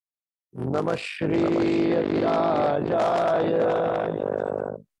नमः श्री अभिराजाय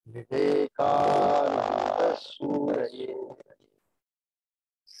विवेकानंद सूरये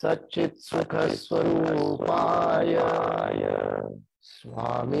सच्चित् सुख स्वरूपाय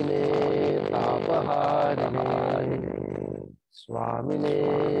स्वामिने तापहारिणे स्वामिने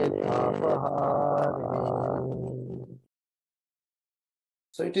तापहारिणे.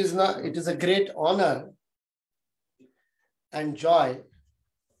 So it is a great honor and joy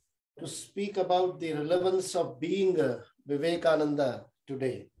to speak about the relevance of being Vivekananda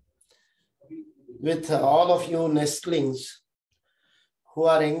today with all of you nestlings who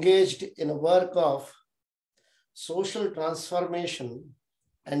are engaged in a work of social transformation,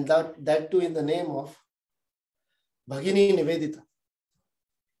 and that too in the name of Bhagini Nivedita.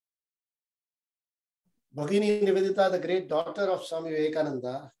 Bhagini Nivedita, the great daughter of Swami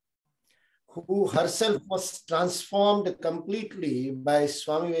Vivekananda, who herself was transformed completely by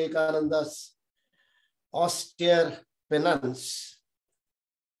Swami Vivekananda's austere penance.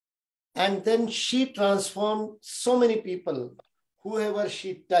 And then she transformed so many people. Whoever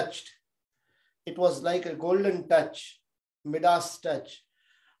she touched, it was like a golden touch, Midas touch.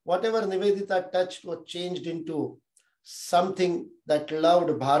 Whatever Nivedita touched was changed into something that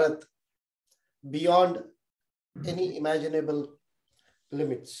loved Bharat beyond any imaginable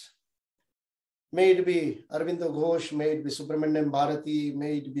limits. May it be Arvindo Ghosh, may it be Subramaniam Bharati,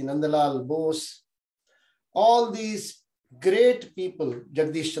 may it be Nandalal Bose. All these great people,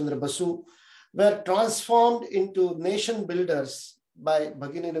 Jagdish Chandra Basu, were transformed into nation builders by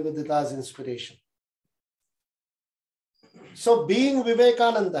Bhagini Nivedita's inspiration. So being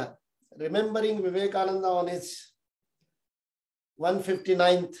Vivekananda, remembering Vivekananda on his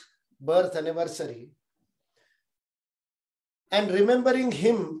 159th birth anniversary, and remembering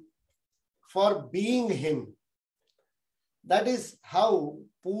him for being him. That is how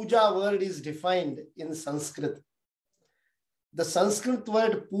puja word is defined in Sanskrit. The Sanskrit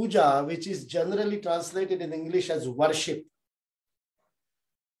word puja, which is generally translated in English as worship.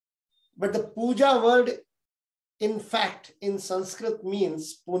 But the puja word, in fact, in Sanskrit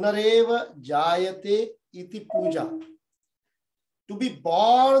means punareva jayate iti puja. To be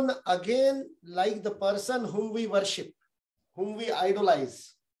born again like the person whom we worship, whom we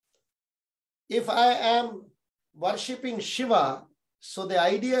idolize. If I am worshipping Shiva, so the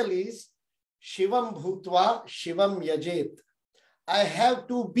ideal is Shivam Bhutva Shivam Yajet. I have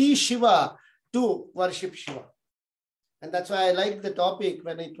to be Shiva to worship Shiva. And that's why I liked the topic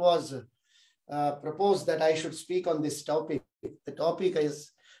when it was proposed that I should speak on this topic. The topic is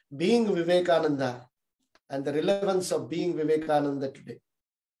being Vivekananda and the relevance of being Vivekananda today.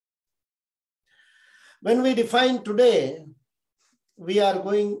 When we define today, we are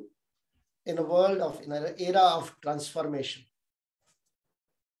going in an era of transformation.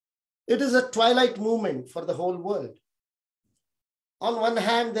 It is a twilight movement for the whole world. On one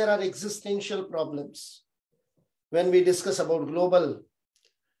hand, there are existential problems. When we discuss about global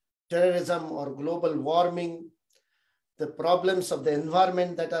terrorism or global warming, the problems of the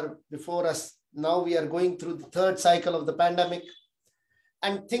environment that are before us. Now we are going through the third cycle of the pandemic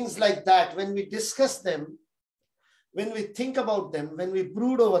and things like that. When we discuss them, when we think about them, when we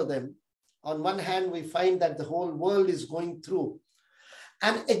brood over them, on one hand, we find that the whole world is going through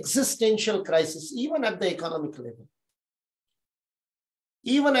an existential crisis, even at the economic level,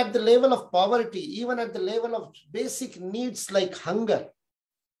 even at the level of poverty, even at the level of basic needs like hunger.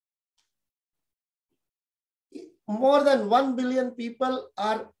 More than 1 billion people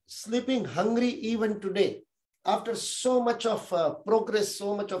are sleeping hungry even today. After so much of progress,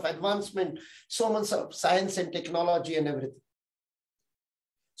 so much of advancement, so much of science and technology and everything.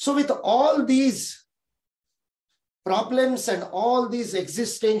 So with all these problems and all these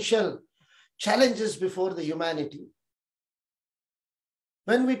existential challenges before the humanity,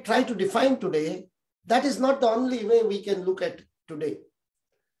 when we try to define today, that is not the only way we can look at today.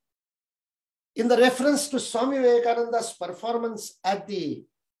 In the reference to Swami Vivekananda's performance at the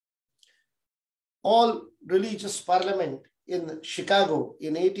All Religious Parliament in Chicago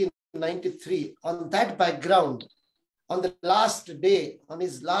in 1893, on that background, on the last day, on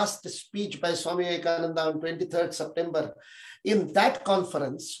his last speech by Swami Vivekananda on 23rd September, in that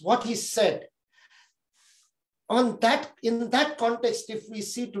conference, what he said, in that context, if we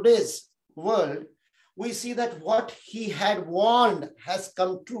see today's world, we see that what he had warned has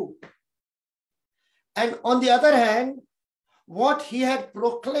come true. And on the other hand, what he had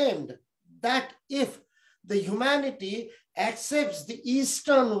proclaimed, that if the humanity accepts the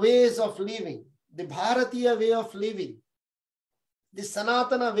Eastern ways of living, the Bharatiya way of living, the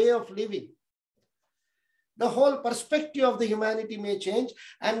Sanatana way of living, the whole perspective of the humanity may change,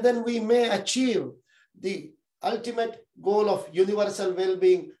 and then we may achieve the ultimate goal of universal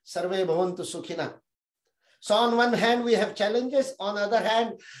well-being, Sarve Bhavantu Sukhina. So on one hand, we have challenges. On the other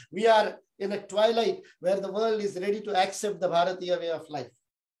hand, we are in a twilight where the world is ready to accept the Bharatiya way of life.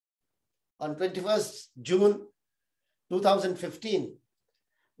 On 21st June 2015,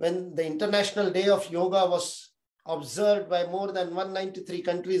 when the International Day of Yoga was observed by more than 193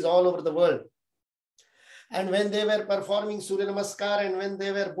 countries all over the world, and when they were performing Surya Namaskar and when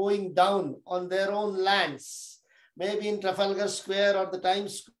they were bowing down on their own lands, maybe in Trafalgar Square or the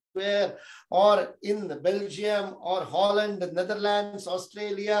Times Square or in Belgium or Holland, Netherlands,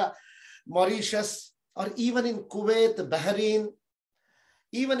 Australia, Mauritius, or even in Kuwait, Bahrain,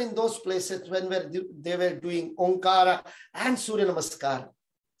 even in those places when they were doing Omkara and Surya Namaskar,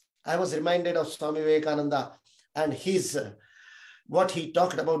 I was reminded of Swami Vivekananda and what he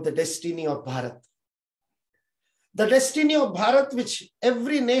talked about the destiny of Bharat. The destiny of Bharat, which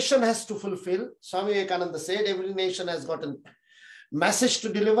every nation has to fulfill. Swami Vivekananda said every nation has got a message to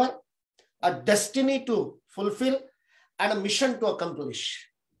deliver, a destiny to fulfill, and a mission to accomplish.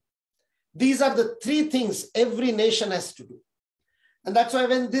 These are the three things every nation has to do. And that's why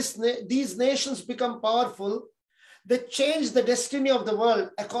when these nations become powerful, they change the destiny of the world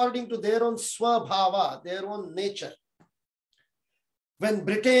according to their own swabhava, their own nature. When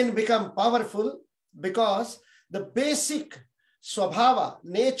Britain became powerful, because the basic swabhava,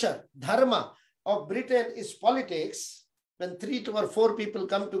 nature, dharma of Britain is politics. When 3 or 4 people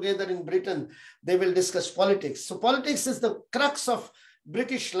come together in Britain, they will discuss politics. So politics is the crux of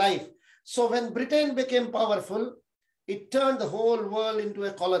British life. So when Britain became powerful, it turned the whole world into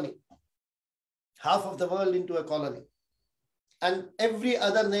a colony. Half of the world into a colony. And every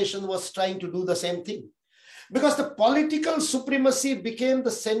other nation was trying to do the same thing. Because the political supremacy became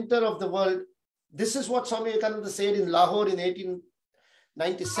the center of the world. This is what Swami Vivekananda said in Lahore in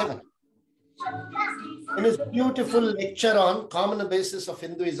 1897. In his beautiful lecture on common basis of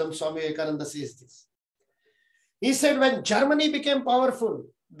Hinduism, Swami Vivekananda says this. He said when Germany became powerful,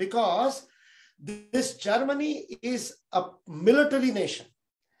 because this Germany is a military nation,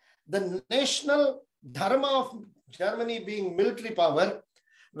 the national dharma of Germany being military power,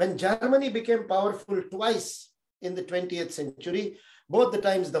 when Germany became powerful twice in the 20th century, both the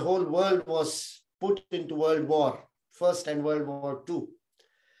times the whole world was put into World War I and World War II.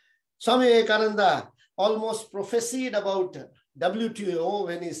 Swami Vivekananda almost prophesied about WTO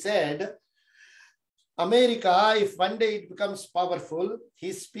when he said, America, if one day it becomes powerful,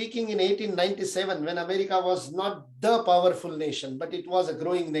 he's speaking in 1897 when America was not the powerful nation, but it was a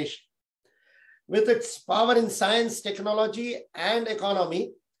growing nation. With its power in science, technology, and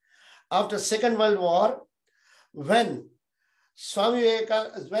economy, after Second World War, when Swami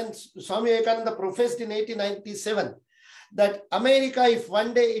Vivekananda professed in 1897 that America, if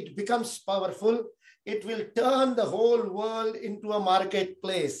one day it becomes powerful, it will turn the whole world into a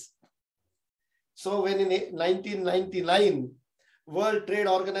marketplace. So when in 1999, World Trade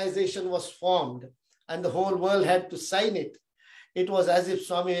Organization was formed and the whole world had to sign it, it was as if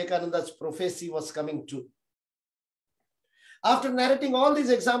Swami Vivekananda's prophecy was coming true. After narrating all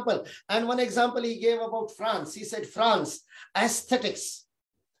these examples, and one example he gave about France, he said France, aesthetics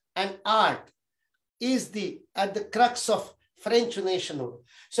and art is at the crux of French nationhood.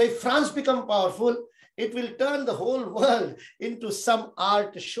 So if France becomes powerful, it will turn the whole world into some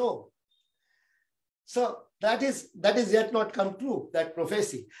art show. So that is yet not come true, that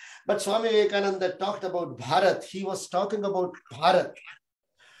prophecy. But Swami Vivekananda talked about Bharat. He was talking about Bharat.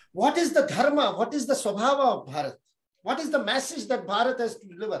 What is the dharma? What is the swabhava of Bharat? What is the message that Bharat has to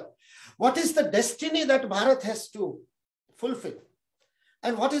deliver? What is the destiny that Bharat has to fulfill?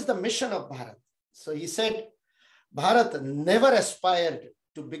 And what is the mission of Bharat? So he said, Bharat never aspired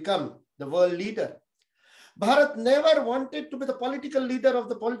to become the world leader. Bharat never wanted to be the political leader of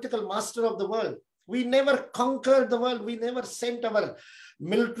the political master of the world. We never conquered the world. We never sent our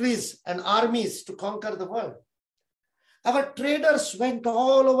militaries and armies to conquer the world. Our traders went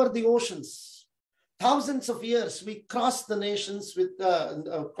all over the oceans. Thousands of years, we crossed the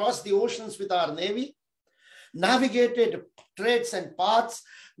oceans with our navy, navigated trades and paths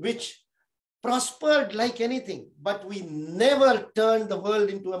which prospered like anything, but we never turned the world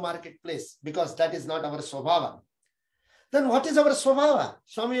into a marketplace because that is not our swabhava. Then what is our swabhava?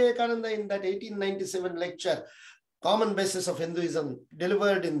 Swami Vivekananda in that 1897 lecture, Common Basis of Hinduism,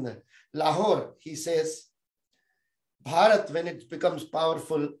 delivered in Lahore, he says, Bharat, when it becomes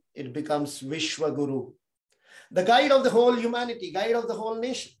powerful, it becomes Vishwa Guru, the guide of the whole humanity, guide of the whole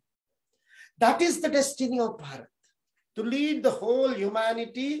nation. That is the destiny of Bharat, to lead the whole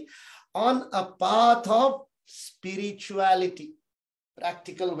humanity on a path of spirituality,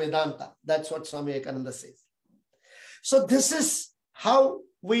 practical Vedanta. That's what Swami Vivekananda says. So this is how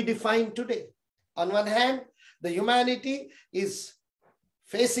we define today. On one hand, the humanity is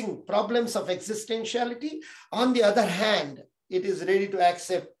facing problems of existentiality. On the other hand, it is ready to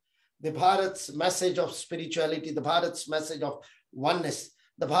accept the Bharat's message of spirituality, the Bharat's message of oneness,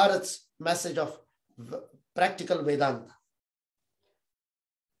 the Bharat's message of practical Vedanta.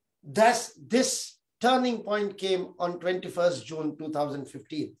 Thus, this turning point came on 21st June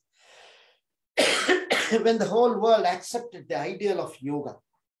 2015, when the whole world accepted the ideal of yoga.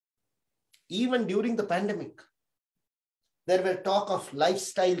 Even during the pandemic, there were talk of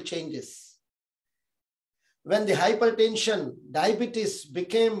lifestyle changes. When the hypertension, diabetes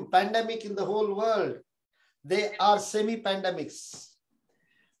became pandemic in the whole world, they are semi-pandemics.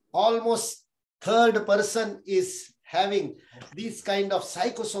 Almost third person is having these kind of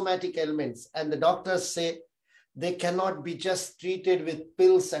psychosomatic ailments, and the doctors say they cannot be just treated with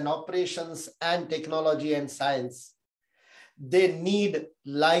pills and operations and technology and science. They need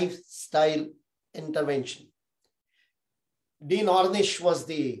lifestyle intervention. Dean Ornish was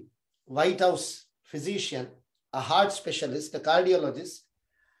the White House physician, a heart specialist, a cardiologist,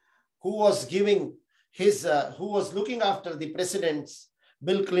 who was giving his, who was looking after the presidents,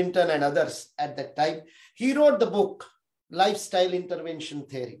 Bill Clinton and others at that time. He wrote the book, Lifestyle Intervention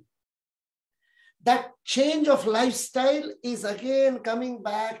Theory. That change of lifestyle is again coming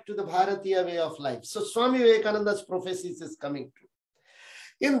back to the Bharatiya way of life. So Swami Vivekananda's prophecies is coming true.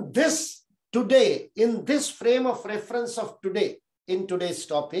 In this today, in this frame of reference of today, in today's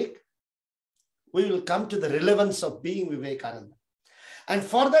topic, we will come to the relevance of being Vivekananda. And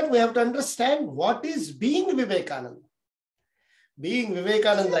for that, we have to understand what is being Vivekananda. Being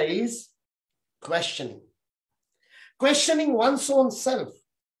Vivekananda is questioning. Questioning one's own self,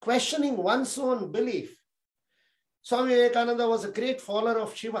 questioning one's own belief. Swami Vivekananda was a great follower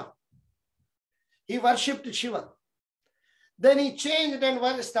of Shiva. He worshipped Shiva. Then he changed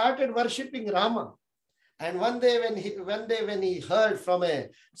and started worshipping Rama. And one day when he heard from a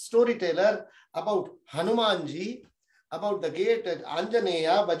storyteller about Hanumanji, about the gate at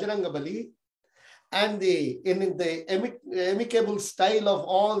Anjaneya, Bajrangabali, and in the amicable style of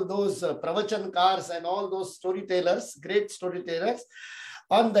all those pravachanankars and all those storytellers, great storytellers,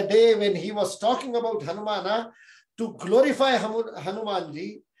 on the day when he was talking about Hanumana, to glorify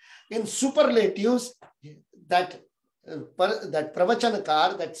Hanumanji in superlatives, that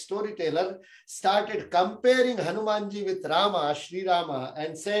pravachanankar, that storyteller, started comparing Hanumanji with Rama, Sri Rama,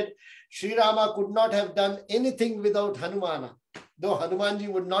 and said Sri Rama could not have done anything without Hanumana, though Hanumanji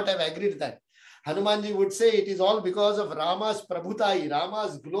would not have agreed that. Hanumanji would say it is all because of Rama's prabhutai,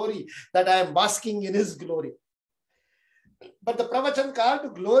 Rama's glory, that I am basking in his glory. But the pravachanankar, to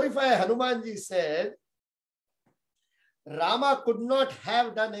glorify Hanumanji, said Rama could not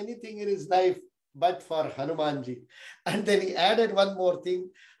have done anything in his life but for Hanumanji. And then he added one more thing.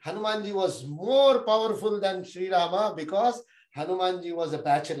 Hanumanji was more powerful than Sri Rama because Hanumanji was a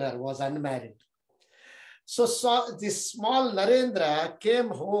bachelor, was unmarried. So this small Narendra came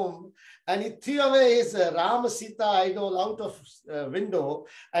home and he threw away his Rama Sita idol out of window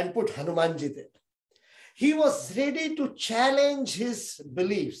and put Hanumanji there. He was ready to challenge his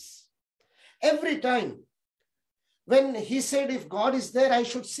beliefs. Every time when he said, if God is there, I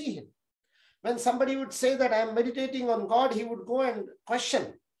should see him. When somebody would say that I am meditating on God, he would go and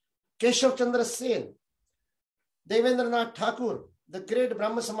question. Keshav Chandra Sen, Devendranath Thakur, the great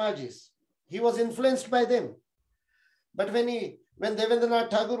Brahma Samajis, he was influenced by them. But when Devendranath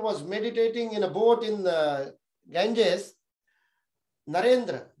Thakur was meditating in a boat in the Ganges,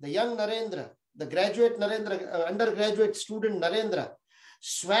 Narendra, the young Narendra, the graduate Narendra, undergraduate student Narendra,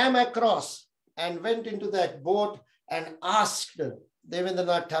 swam across and went into that boat and asked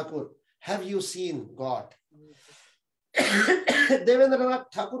Devendranath Thakur, have you seen God?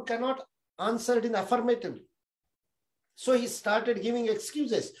 Devendranath Thakur cannot answer it in affirmatively. So he started giving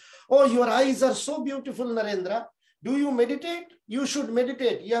excuses. Oh, your eyes are so beautiful, Narendra. Do you meditate? You should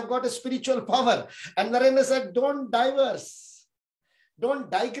meditate. You have got a spiritual power. And Narendra said, don't diverse.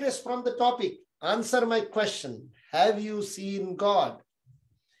 Don't digress from the topic. Answer my question. Have you seen God?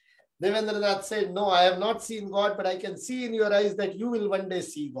 Devendranath said, no, I have not seen God, but I can see in your eyes that you will one day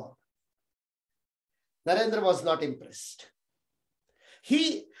see God. Narendra was not impressed.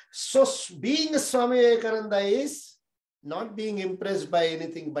 So being a Swami Vivekananda is not being impressed by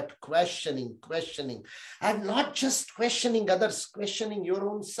anything, but questioning. And not just questioning others, questioning your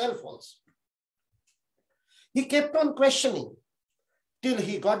own self also. He kept on questioning till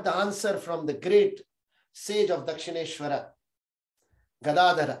he got the answer from the great sage of Dakshineshwara,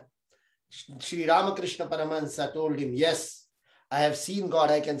 Gadadhara. Sri Ramakrishna Paramahansa told him, yes, I have seen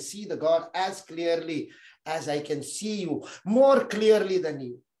God. I can see the God as clearly as I can see you, more clearly than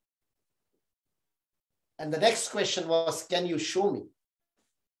you. And the next question was, can you show me?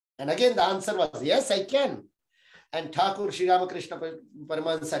 And again, the answer was, yes, I can. And Thakur Sri Ramakrishna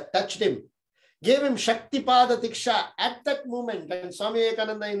Paramahansa touched him, gave him Shaktipada Diksha at that moment. And Swami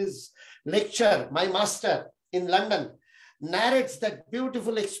Vivekananda in his lecture, my master in London, narrates that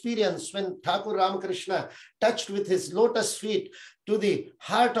beautiful experience when Thakur Ramakrishna touched with his lotus feet to the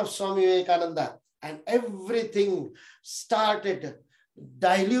heart of Swami Vivekananda, and everything started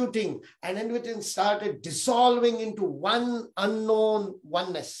diluting and everything started dissolving into one unknown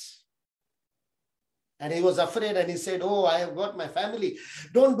oneness. And he was afraid and he said, oh, I have got my family.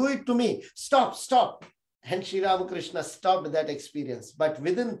 Don't do it to me. Stop, stop. And Sri Ramakrishna stopped that experience. But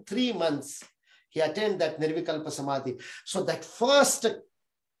within 3 months, he attained that Nirvikalpa Samadhi. So that first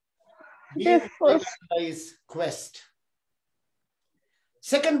being Vivekananda is quest.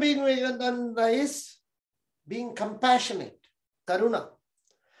 Second being Vivekananda is being compassionate, Karuna.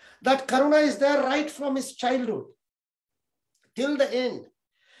 That Karuna is there right from his childhood till the end.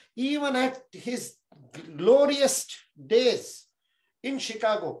 Even at his glorious days in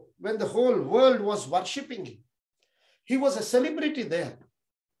Chicago, when the whole world was worshipping him, he was a celebrity there.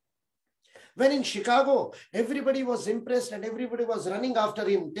 When in Chicago, everybody was impressed and everybody was running after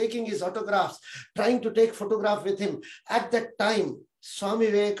him, taking his autographs, trying to take photograph with him. At that time, Swami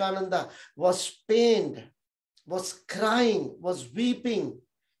Vivekananda was pained, was crying, was weeping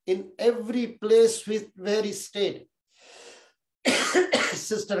in every place where he stayed.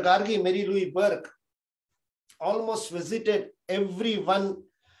 Sister Gargi Mary Louise Burke almost visited everyone,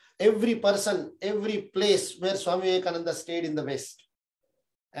 every person, every place where Swami Vivekananda stayed in the West.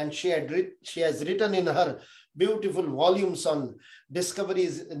 And she has written in her beautiful volumes on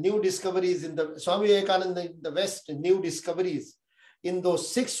discoveries, new discoveries in the Swami Vivekananda in the West, new discoveries. In those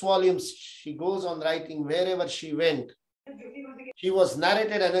 6 volumes, she goes on writing wherever she went. She was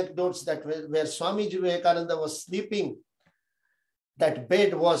narrated anecdotes that where Swami Vivekananda was sleeping, that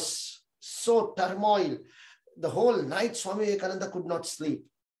bed was so turmoil. The whole night Swami Vivekananda could not sleep.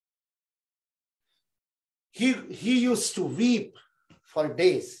 He used to weep for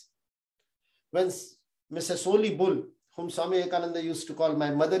days. When Mrs. Oli Bull, whom Swami Vivekananda used to call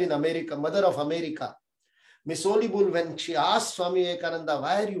my mother in America, mother of America, Miss Oli Bull, when she asked Swami Vivekananda,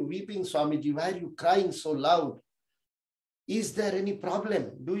 why are you weeping, Swamiji? Why are you crying so loud? Is there any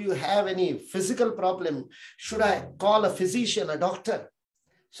problem? Do you have any physical problem? Should I call a physician, a doctor?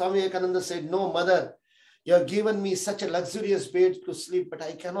 Swami Vivekananda said, no, mother, you have given me such a luxurious bed to sleep, but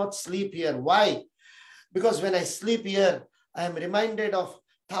I cannot sleep here. Why? Because when I sleep here, I am reminded of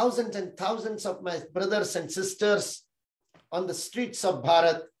thousands and thousands of my brothers and sisters on the streets of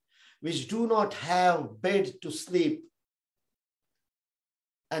Bharat, which do not have bed to sleep.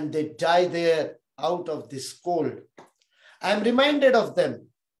 And they die there out of this cold. I am reminded of them.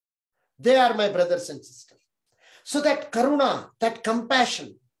 They are my brothers and sisters. So that karuna, that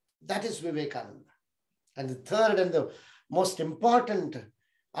compassion, that is Vivekananda. And the third and the most important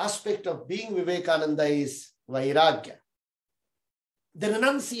aspect of being Vivekananda is Vairagya. The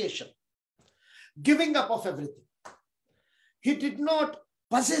renunciation, giving up of everything. He did not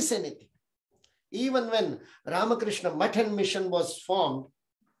possess anything. Even when Ramakrishna Math and Mission was formed,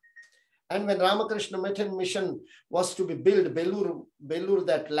 and when Ramakrishna Math and Mission was to be built, Belur,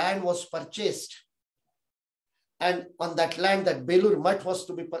 that land was purchased. And on that land, that Belur Math was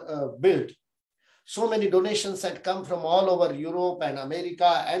to be built. So many donations had come from all over Europe and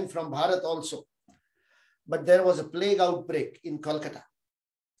America and from Bharat also. But there was a plague outbreak in Kolkata.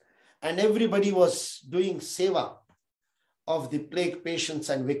 And everybody was doing seva of the plague patients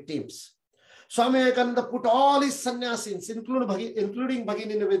and victims. Swami Vivekananda put all his sannyasins, including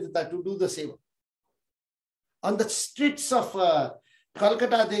Bhagini Nivedita, to do the seva. On the streets of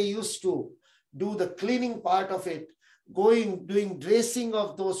Kolkata, they used to do the cleaning part of it, doing dressing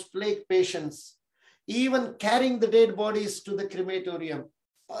of those plague patients, even carrying the dead bodies to the crematorium.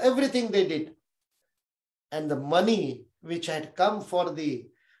 Everything they did. And the money which had come for the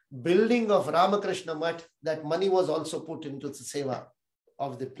building of Ramakrishna Math, that money was also put into the seva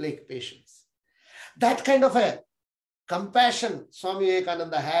of the plague patients. That kind of a compassion Swami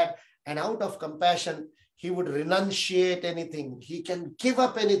Vivekananda had, and out of compassion, he would renunciate anything. He can give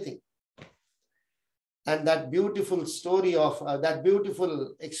up anything. And that beautiful story of that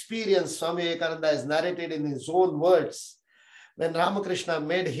beautiful experience Swami Vivekananda has narrated in his own words, when Ramakrishna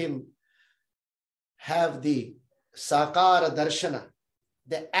made him have the Sakara Darshana,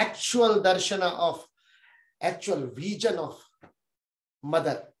 the actual darshana of, actual vision of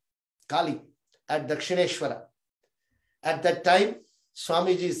Mother, Kali at Dakshineshwara. At that time,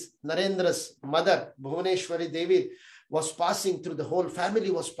 Swamiji's, Narendra's mother, Bhuvaneshwari Devi, was passing through, the whole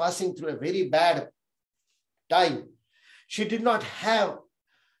family was passing through a very bad time. She did not have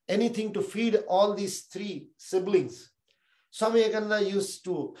anything to feed all these three siblings. Swami Vivekananda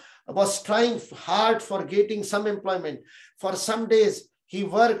was trying hard for getting some employment. For some days, he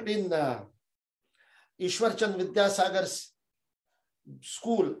worked in Ishwarchand Vidyasagar's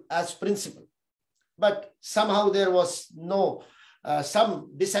school as principal. But somehow there was some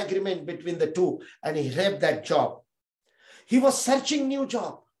disagreement between the two, and he left that job. He was searching new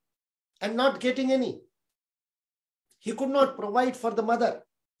job and not getting any. He could not provide for the mother.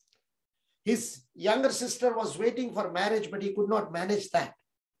 His younger sister was waiting for marriage, but he could not manage that.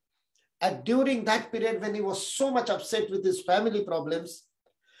 And during that period, when he was so much upset with his family problems,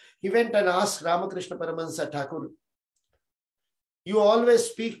 he went and asked Ramakrishna Paramahansa Thakur, you always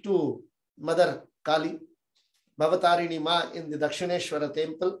speak to Mother Kali, Bhavatarini Ma in the Dakshineshwara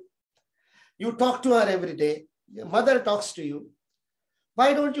temple. You talk to her every day. Your mother talks to you.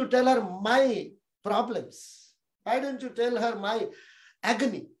 Why don't you tell her my problems? Why don't you tell her my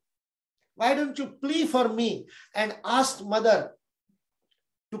agony? Why don't you plead for me and ask mother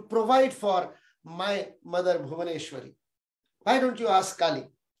to provide for my mother Bhuvaneshwari? Why don't you ask Kali?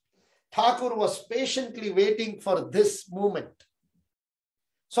 Thakur was patiently waiting for this moment.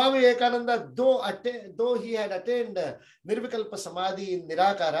 Swami Vivekananda, though he had attained Nirvikalpa Samadhi in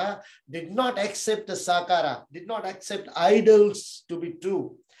Nirakara, did not accept Sakara, did not accept idols to be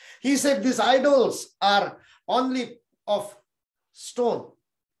true. He said these idols are only of stone.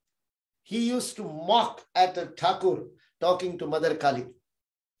 He used to mock at Thakur talking to Mother Kali.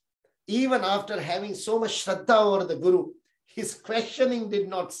 Even after having so much Shraddha over the Guru, his questioning did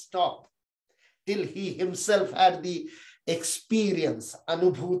not stop till he himself had the experience,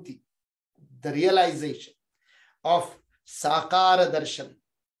 anubhuti, the realization of Sakara Darshan.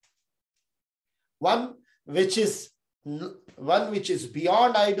 One which is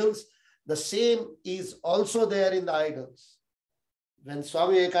beyond idols, the same is also there in the idols. When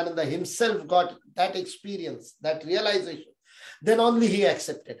Swami Vivekananda himself got that experience, that realization, then only he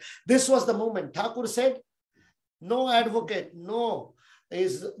accepted. This was the moment. Thakur said, no advocate, no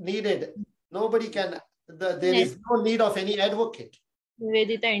is needed. Nobody can, there is no need of any advocate.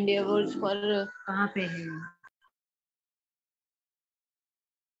 Vedita endeavors for kahan pe hai?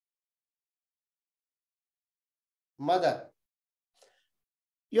 Mother.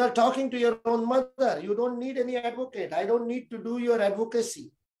 You are talking to your own mother. You don't need any advocate. I don't need to do your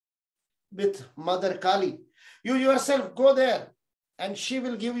advocacy with Mother Kali. You yourself go there and she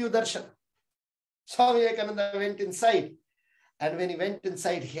will give you darshan. Swami Vivekananda went inside. And when he went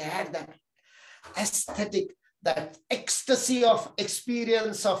inside, he had that aesthetic, that ecstasy of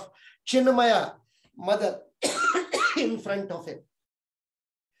experience of Chinmaya mother in front of him.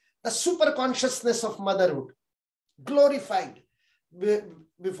 The super consciousness of motherhood, glorified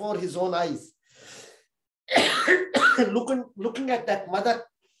before his own eyes. Looking at that mother,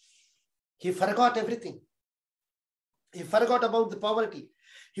 he forgot everything. He forgot about the poverty.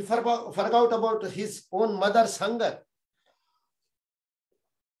 He forgot about his own mother's hunger.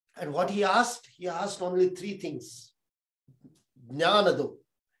 And what he asked only three things. Jnanado,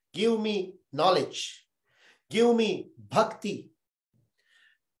 give me knowledge. Give me bhakti.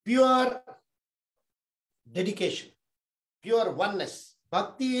 Pure dedication. Pure oneness.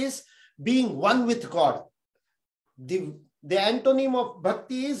 Bhakti is being one with God. The antonym of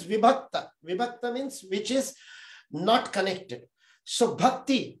bhakti is vibhakta. Vibhakta means which is not connected. So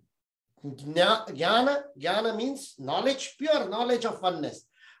bhakti, jnana means knowledge, pure knowledge of oneness.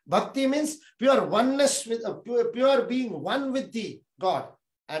 Bhakti means pure oneness with pure being one with the God.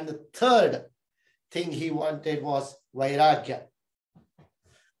 And the third thing he wanted was vairagya,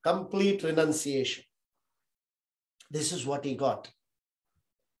 complete renunciation. This is what he got.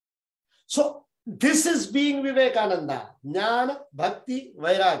 So this is being Vivekananda. Jnana, bhakti,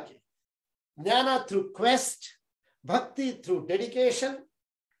 vairagya. Jnana through quest, bhakti through dedication,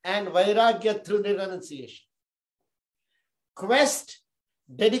 and vairagya through renunciation. Quest,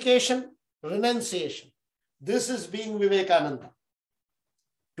 dedication, renunciation. This is being Vivekananda.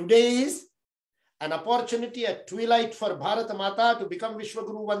 Today is an opportunity at twilight for Bharat Mata to become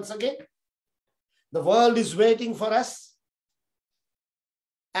Vishwaguru once again. The world is waiting for us.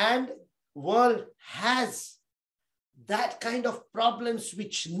 And world has that kind of problems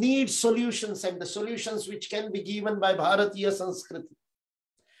which need solutions, and the solutions which can be given by Bharatiya Sanskriti,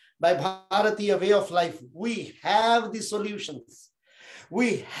 by Bharatiya way of life. We have the solutions.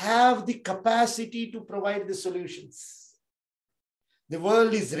 We have the capacity to provide the solutions. The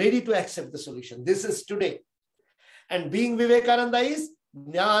world is ready to accept the solution. This is today. And being Vivekananda is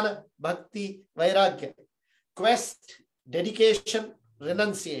Jnana, Bhakti, Vairagya. Quest, dedication,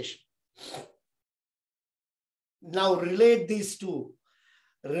 renunciation. Now relate these two.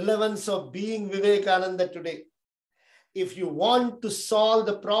 Relevance of being Vivekananda today. If you want to solve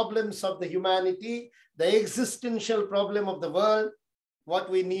the problems of the humanity, the existential problem of the world, what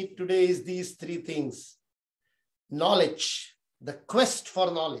we need today is these three things. Knowledge, the quest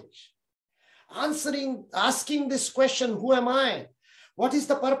for knowledge. Asking this question, who am I? What is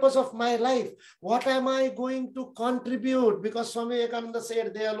the purpose of my life? What am I going to contribute? Because Swami Vivekananda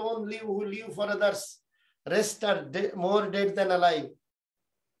said, they alone live who live for others. Rest are more dead than alive.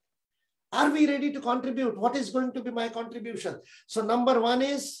 Are we ready to contribute? What is going to be my contribution? So number one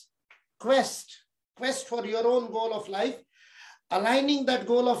is quest for your own goal of life, aligning that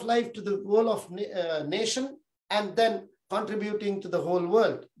goal of life to the goal of nation, and then contributing to the whole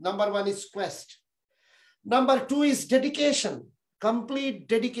world. Number one is quest. Number two is dedication, complete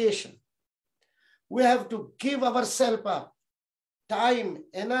dedication. We have to give ourselves up. Time,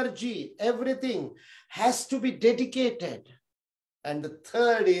 energy, everything has to be dedicated. And the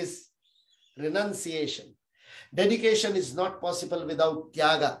third is renunciation. Dedication is not possible without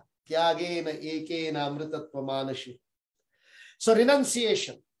tyaga. Tyagena ekena amritatva manashi. So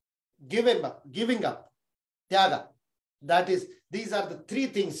renunciation, giving up, tyaga. These are the three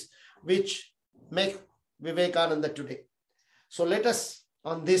things which make Vivekananda today. So let us,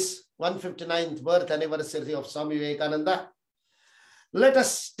 on this 159th birth anniversary of Swami Vivekananda, let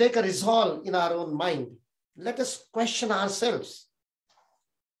us take a resolve in our own mind. Let us question ourselves.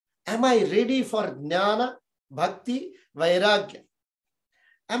 Am I ready for Jnana, Bhakti, Vairagya?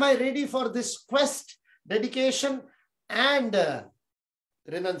 Am I ready for this quest, dedication, and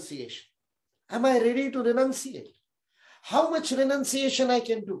renunciation? Am I ready to renunciate? How much renunciation I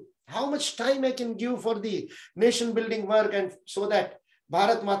can do? How much time I can give for the nation building work and so that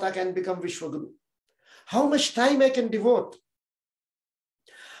Bharat Mata can become Vishwaguru? How much time I can devote?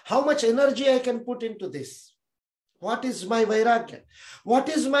 How much energy I can put into this? What is my Vairagya? What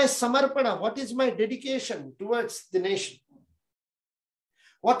is my Samarpana? What is my dedication towards the nation?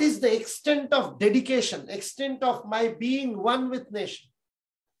 What is the extent of dedication, extent of my being one with nation?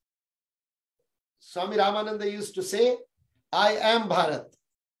 Swami Ramananda used to say, I am Bharat.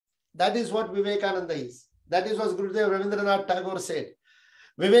 That is what Vivekananda is. That is what Gurudev Rabindranath Tagore said.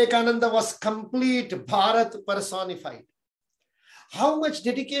 Vivekananda was complete Bharat personified. How much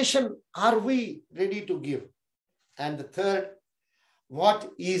dedication are we ready to give? And the third, what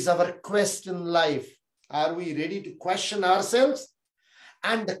is our quest in life? Are we ready to question ourselves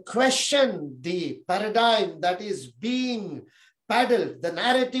and question the paradigm that is being paddled, the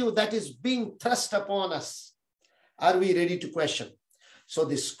narrative that is being thrust upon us? Are we ready to question? So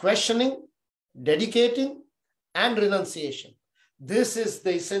this questioning, dedicating, and renunciation. This is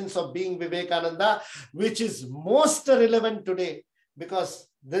the essence of being Vivekananda, which is most relevant today because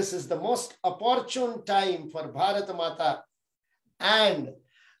this is the most opportune time for Bharat Mata and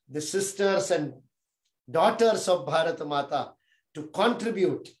the sisters and daughters of Bharat Mata to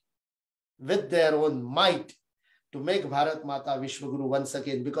contribute with their own might to make Bharat Mata Vishwaguru once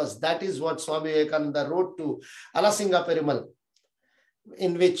again, because that is what Swami Vivekananda wrote to Alasinga Perimal,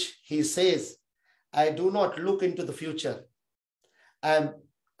 in which he says, I do not look into the future. I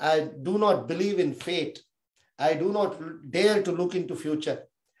do not believe in fate. I do not dare to look into future.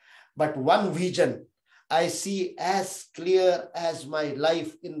 But one vision I see as clear as my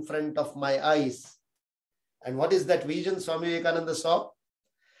life in front of my eyes. And what is that vision Swami Vivekananda saw?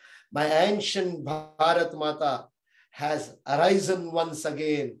 My ancient Bharat Mata has arisen once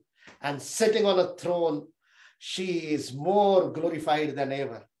again and sitting on a throne, she is more glorified than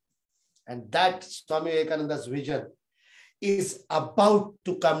ever. And that Swami Vivekananda's vision is about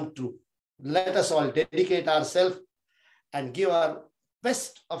to come true. Let us all dedicate ourselves and give our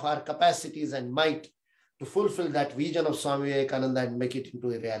best of our capacities and might to fulfill that vision of Swami Vivekananda and make it into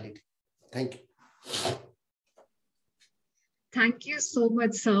a reality. Thank you. Thank you so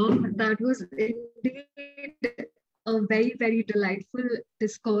much, sir. That was indeed a very, very delightful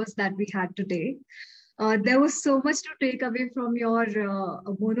discourse that we had today. There was so much to take away from your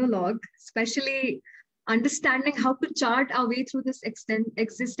monologue, especially understanding how to chart our way through this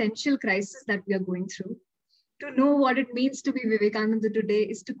existential crisis that we are going through. To know what it means to be Vivekananda today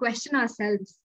is to question ourselves.